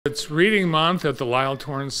It's reading month at the Lyle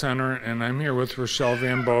Torrant Center, and I'm here with Rochelle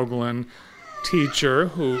Van Bogelen, teacher,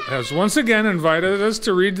 who has once again invited us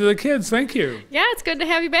to read to the kids. Thank you. Yeah, it's good to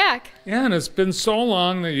have you back. Yeah, and it's been so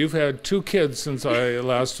long that you've had two kids since I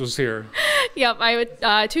last was here. Yep, I have a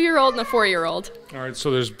 2-year-old and a 4-year-old. All right, so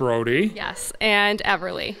there's Brody. Yes, and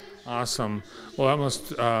Everly. Awesome. Well, that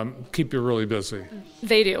must keep you really busy.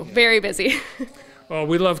 They do. Very busy. Well,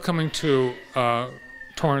 we love coming to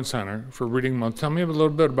Torrant Center for Reading Month. Tell me a little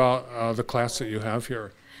bit about the class that you have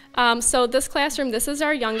here. So this classroom, this is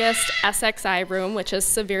our youngest SXI room, which is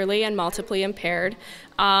severely and multiply impaired.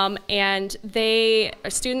 And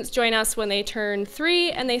students join us when they turn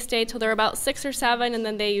 3, and they stay till they're about 6 or 7, and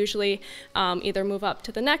then they usually either move up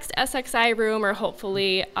to the next SXI room or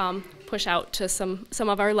hopefully push out to some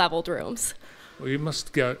of our leveled rooms. Well, you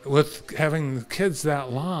must get, with having the kids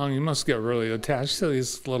that long, you must get really attached to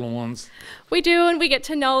these little ones. We do, and we get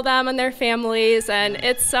to know them and their families, and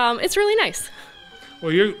it's really nice.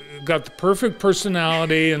 Well, you've got the perfect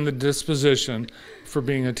personality and the disposition for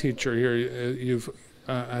being a teacher here.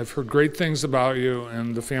 I've heard great things about you,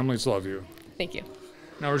 and the families love you. Thank you.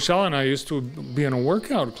 Now, Rochelle and I used to be in a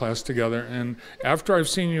workout class together, and after I've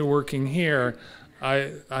seen you working here,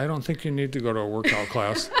 I don't think you need to go to a workout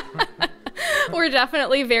class. We're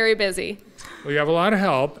definitely very busy. Well, you have a lot of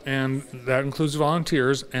help, and that includes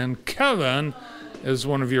volunteers, and Kevin is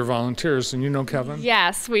one of your volunteers, and you know Kevin?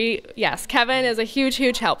 Yes, Kevin is a huge,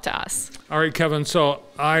 huge help to us. All right, Kevin, so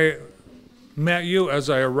I met you as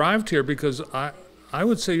I arrived here because I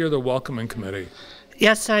would say you're the welcoming committee.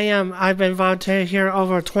 Yes, I am. I've been volunteering here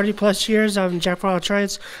over 20 plus years. I'm Jack for all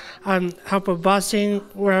trades. I'm helping busing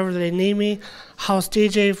wherever they need me. House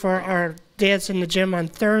DJ for our dance in the gym on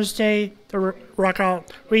Thursday, the Rock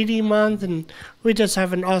Out Reading Month, and we just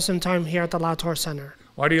have an awesome time here at the Lyle Torrant Center.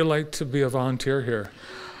 Why do you like to be a volunteer here?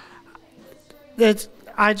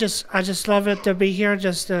 I just love it to be here,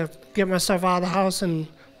 just to get myself out of the house, and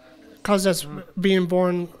because that's being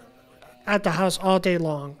born at the house all day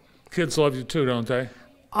long. Kids love you too, don't they?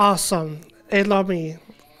 Awesome. They love me.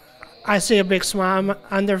 I see a big smile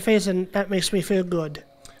on their face, and that makes me feel good.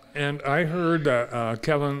 And I heard that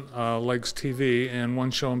Kevin likes TV, and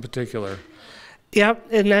one show in particular. Yep,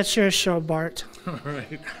 and that's your show, Bart. All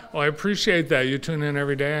right. Well, I appreciate that. You tune in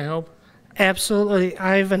every day, I hope? Absolutely.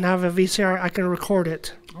 I even have a VCR. I can record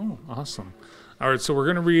it. Oh, awesome. All right, so we're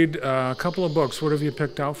going to read a couple of books. What have you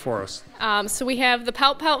picked out for us? So we have The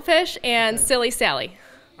Pout Pout Fish and Silly Sally.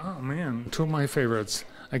 Oh, man, two of my favorites.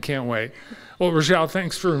 I can't wait. Well, Rochelle,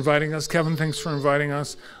 thanks for inviting us. Kevin, thanks for inviting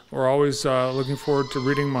us. We're always looking forward to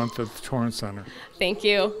Reading Month at the Torrant Center. Thank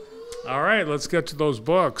you. All right, let's get to those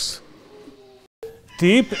books.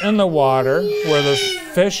 Deep in the water, where the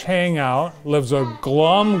fish hang out, lives a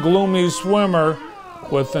glum, gloomy swimmer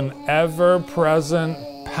with an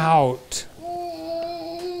ever-present pout.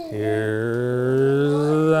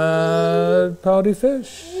 Here's that pouty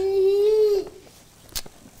fish.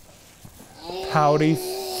 Pouty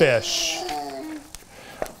fish.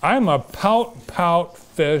 I'm a pout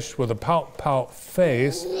fish with a pout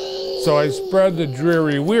face, so I spread the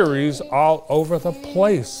dreary wearies all over the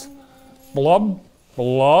place. Blub,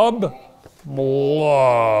 blub,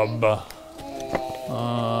 blub.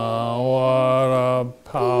 What a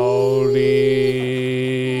pouty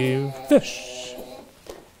fish.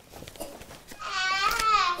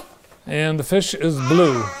 And the fish is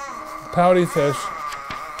blue. Pouty fish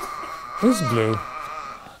is blue.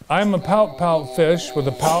 I'm a pout fish with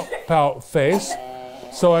a pout face,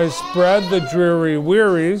 so I spread the dreary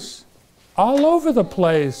wearies all over the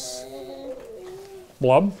place.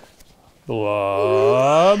 Blub,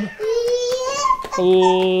 blub,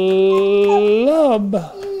 blub,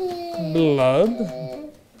 blub,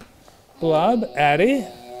 blub, Addie,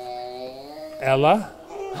 Ella.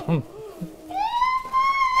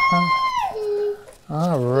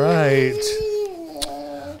 All right.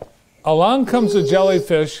 Along comes a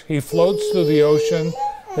jellyfish. He floats through the ocean,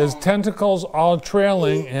 his tentacles all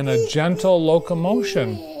trailing in a gentle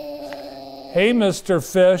locomotion. Hey, Mr.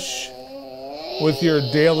 Fish, with your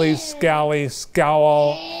daily scally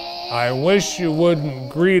scowl, I wish you wouldn't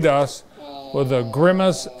greet us with a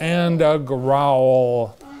grimace and a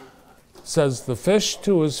growl. Says the fish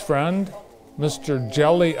to his friend, Mr.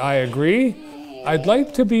 Jelly, I agree. I'd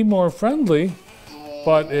like to be more friendly,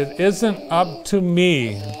 but it isn't up to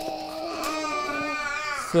me.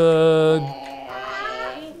 The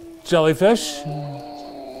jellyfish.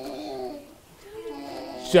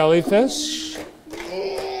 Jellyfish.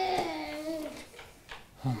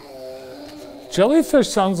 Jellyfish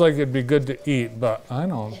sounds like it'd be good to eat, but I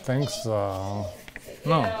don't think so.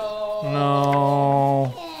 No.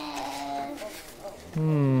 No.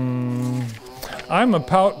 I'm a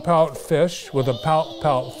pout-pout fish with a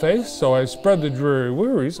pout-pout face, so I spread the dreary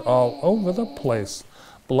worries all over the place.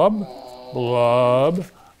 Blub, blub,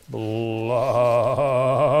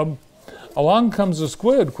 blub. Along comes a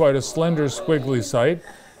squid, quite a slender, squiggly sight.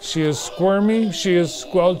 She is squirmy, she is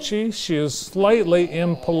squelchy, she is slightly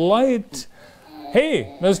impolite.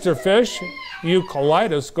 Hey, Mr. Fish, you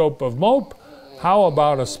kaleidoscope of mope, how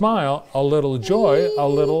about a smile, a little joy, a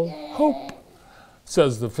little hope?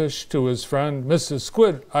 Says the fish to his friend, Mrs.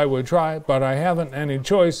 Squid, I would try, but I haven't any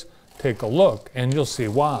choice. Take a look and you'll see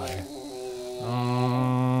why.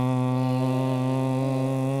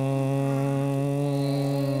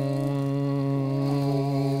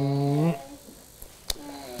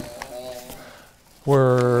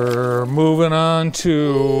 We're moving on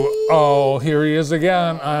to, oh, here he is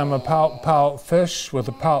again. I'm a pout-pout fish with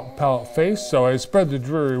a pout-pout face, so I spread the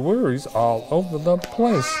dreary worries all over the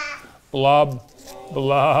place. Blob,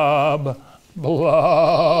 blob,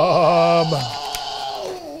 blob.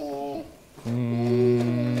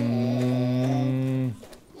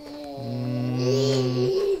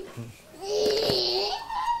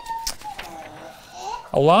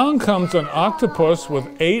 Along comes an octopus with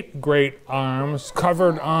 8 great arms,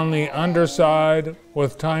 covered on the underside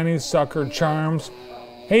with tiny sucker charms.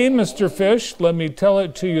 Hey, Mr. Fish, let me tell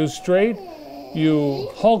it to you straight. You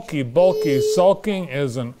hulky, bulky sulking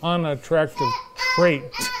is an unattractive trait.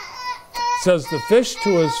 Says the fish to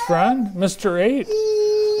his friend, Mr. 8,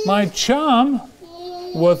 my chum,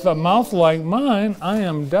 with a mouth like mine, I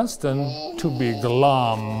am destined to be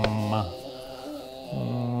glum.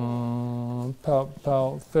 Pout,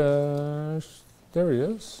 pout, fish. There he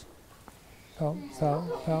is. Pout,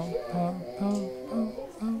 pout, pout, pout, pout,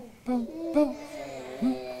 pout, pout, pout,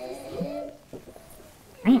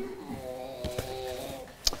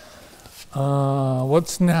 pout.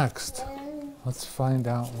 What's next? Let's find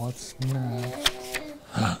out what's next.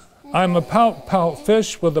 I'm a pout-pout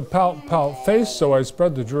fish with a pout-pout face, so I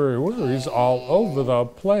spread the dreary worries all over the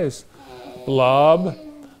place. Blub,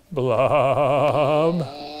 blub,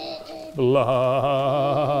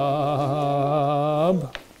 blub.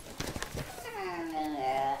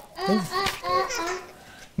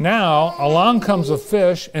 Now, along comes a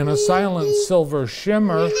fish in a silent silver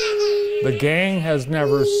shimmer. The gang has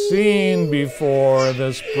never seen before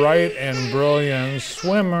this bright and brilliant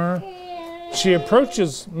swimmer. She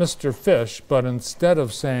approaches Mr. Fish, but instead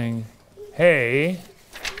of saying, hey,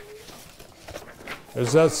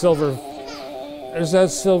 there's that silver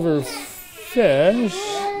fish.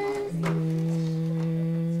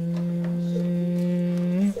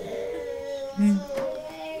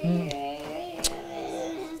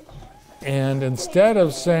 And instead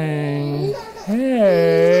of saying,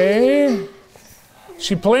 hey,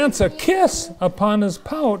 she plants a kiss upon his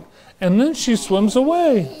pout, and then she swims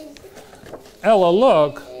away. Ella,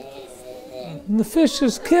 look, the fish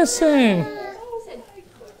is kissing.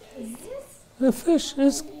 The fish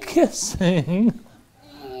is kissing.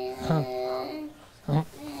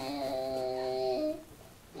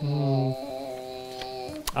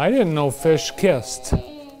 I didn't know fish kissed.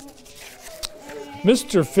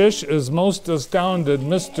 Mr. Fish is most astounded.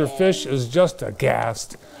 Mr. Fish is just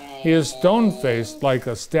aghast. He is stone-faced like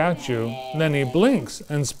a statue. Then he blinks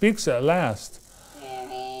and speaks at last.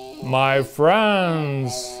 My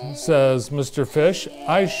friends, says Mr. Fish,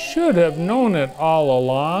 I should have known it all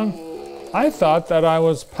along. I thought that I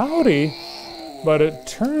was pouty, but it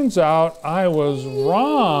turns out I was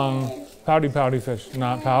wrong. Pouty, pouty fish,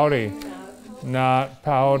 not pouty. Not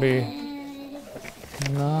pouty.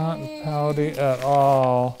 Not pouty at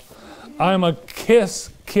all. I'm a kiss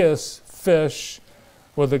fish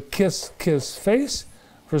with a kiss face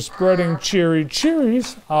for spreading cheery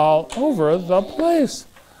cheeries all over the place.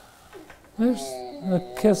 There's a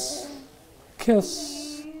kiss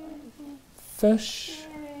fish,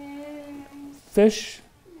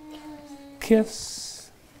 kiss.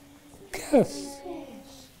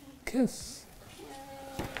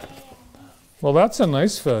 Well, that's a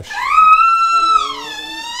nice fish.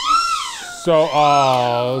 So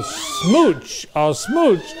I'll smooch,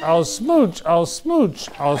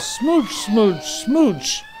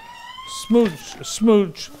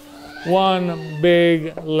 smooch. One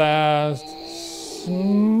big last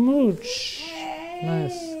smooch.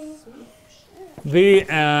 Nice. The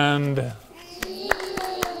end.